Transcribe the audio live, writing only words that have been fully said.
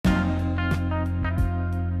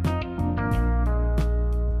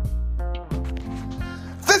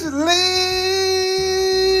This is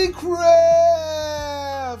Lee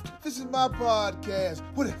Craft. This is my podcast.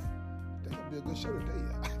 What if? That's going to be a good show today.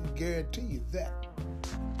 I can guarantee you that.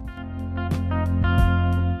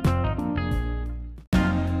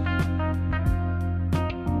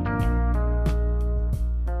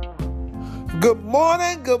 Good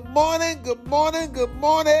morning, good morning, good morning, good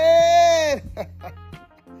morning.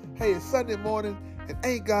 Hey, it's Sunday morning, and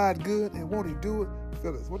ain't God good, and won't he do it?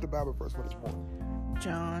 Phyllis, what the Bible verse for this morning?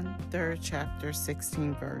 John 3rd chapter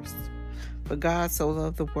 16 verse. For God so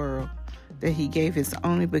loved the world that he gave his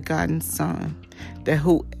only begotten Son, that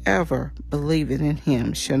whoever believeth in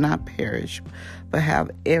him shall not perish, but have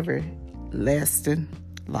everlasting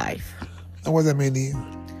life. And what does that mean to you?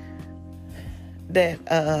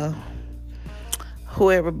 That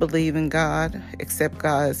whoever believe in God, accept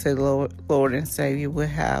God as their Lord and Savior, will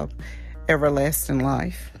have everlasting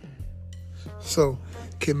life. So,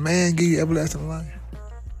 can man give you everlasting life?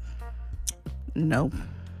 No.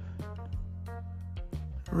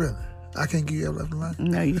 Really? I can't give you everlasting life?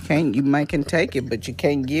 No, you can't. You might can take it, but you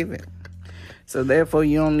can't give it. So therefore,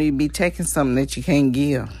 you don't need to be taking something that you can't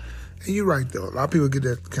give. And you're right, though. A lot of people get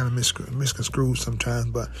that kind of misconstrued sometimes,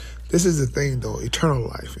 but this is the thing, though, eternal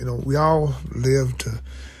life. You know, we all live to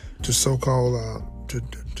so-called to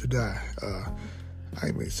die.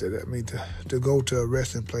 I may say that. I mean, to go to a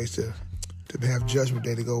resting place, to have judgment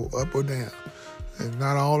day, to go up or down, and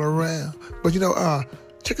not all around. But, you know,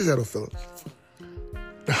 check this out, Philip.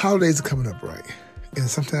 The holidays are coming up, right? And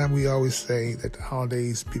sometimes we always say that the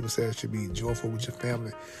holidays, people say it should be joyful with your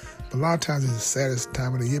family. But a lot of times it's the saddest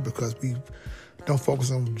time of the year because we don't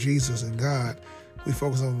focus on Jesus and God. We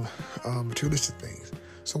focus on materialistic things.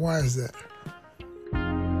 So why is that?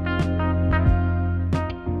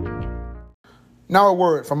 Now a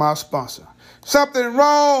word from our sponsor. Something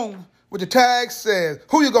wrong with the tag says.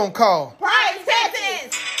 Who you gonna call? Price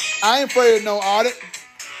Taxes! I ain't afraid of no audit.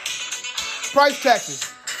 Price Taxes,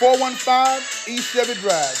 415 East Chevy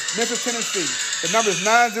Drive, Memphis, Tennessee. The number is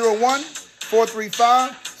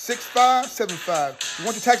 901-435-6575. You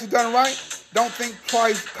want your taxes done right? Don't think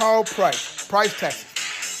twice, call Price. Price Taxes.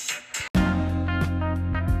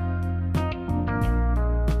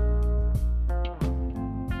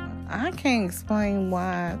 I can't explain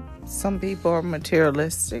why some people are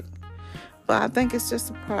materialistic, but I think it's just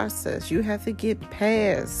a process. You have to get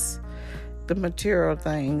past the material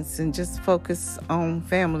things and just focus on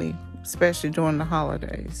family, especially during the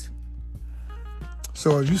holidays.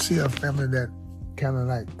 So if you see a family that kind of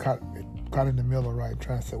like caught in the middle, right,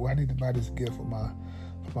 trying to say, well, I need to buy this gift for my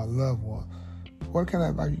loved one, what kind of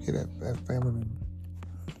advice you get that family?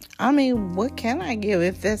 I mean, what can I give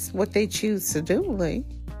if that's what they choose to do, Lee?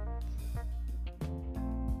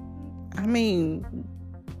 I mean,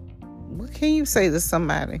 what can you say to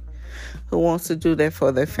somebody who wants to do that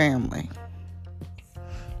for their family?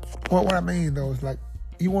 Well, what I mean, though, is like,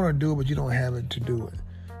 you want to do it, but you don't have it to do it.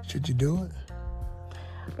 Should you do it?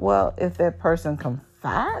 Well, if that person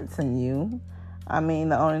confides in you, I mean,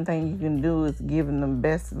 the only thing you can do is give them the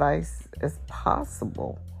best advice as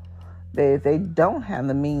possible. That if they don't have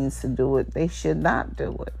the means to do it, they should not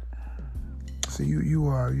do it. So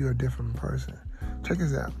you're a different person. Check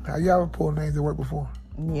this out. Have you ever pulled names to work before?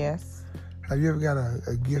 Yes. Have you ever got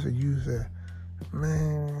a gift that you said,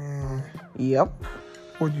 man? Yep.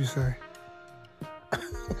 What'd you say?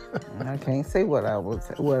 I can't say what I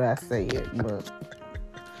said, but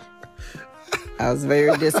I was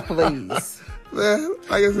very displeased. Man,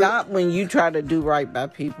 like I said, not when you try to do right by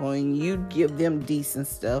people and you give them decent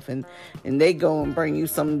stuff and they go and bring you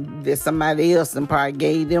something that somebody else and probably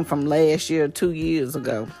gave them from last year or 2 years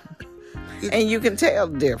ago. And you can tell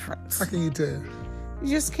the difference. How can you tell? You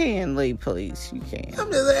just can, Lee, please. You can.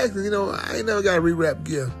 I'm just asking, you know, I ain't never got a rewrap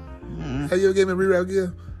gift. Mm-hmm. Have you ever given me a rewrap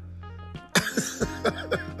gift?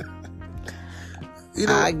 You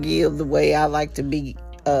know, I give the way I like to be.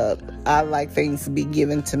 I like things to be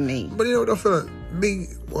given to me. But you know, don't feel like me.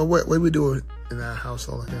 Well, what we do it in our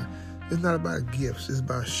household, like that, it's not about gifts. It's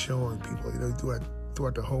about showing people, you know,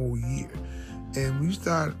 throughout the whole year. And when you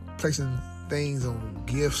start placing things on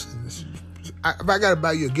gifts, and if I gotta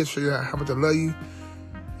buy you a gift to show you how much I love you,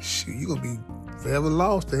 shoot, you gonna be forever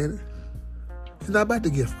lost, ain't it? It's not about the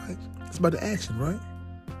gift, right? It's about the action, right?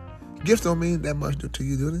 Gifts don't mean that much to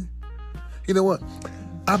you, do they? You know what?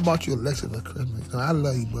 I bought you a Lexus for Christmas. You know, I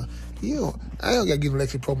love you, but I don't got to give a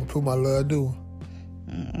Lexus to prove my love, do I?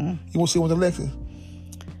 Mm-mm. You want to see one of the Lexus?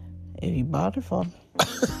 If you bought it for me.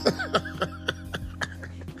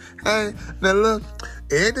 Hey, now look,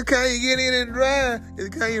 it ain't the kind you get in and drive. It's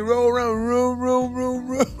the kind you roll around, room.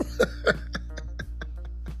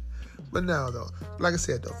 But now, though, like I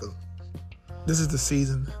said, though, Philip, This is the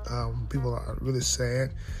season. People are really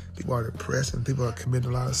sad. People are depressed, and people are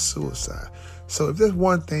committing a lot of suicide. So if there's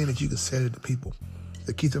one thing that you can say to the people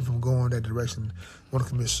that keeps them from going that direction, want to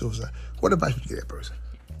commit suicide, what advice would you give that person?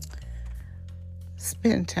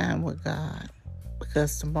 Spend time with God,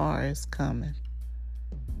 because tomorrow is coming,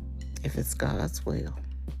 if it's God's will.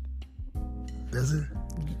 That's it?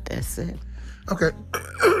 That's it. Okay.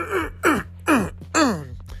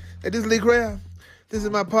 Hey, this is Lee Craft. This is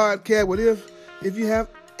my podcast. What if you have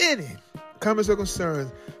any comments or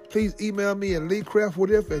concerns, please email me at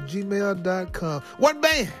leecraftwhatif@gmail.com. One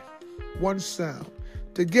band, one sound.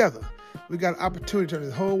 Together, we got an opportunity to turn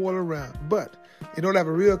this whole world around. But in order to have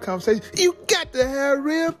a real conversation, you got to have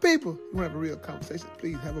real people. You want to have a real conversation,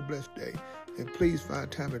 please have a blessed day. And please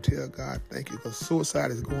find time to tell God thank you, because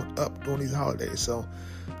suicide is going up during these holidays. So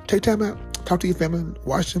take time out, talk to your family,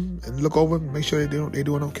 watch them, and look over them, make sure they're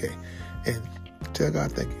doing okay. And tell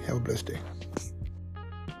God thank you. Have a blessed day.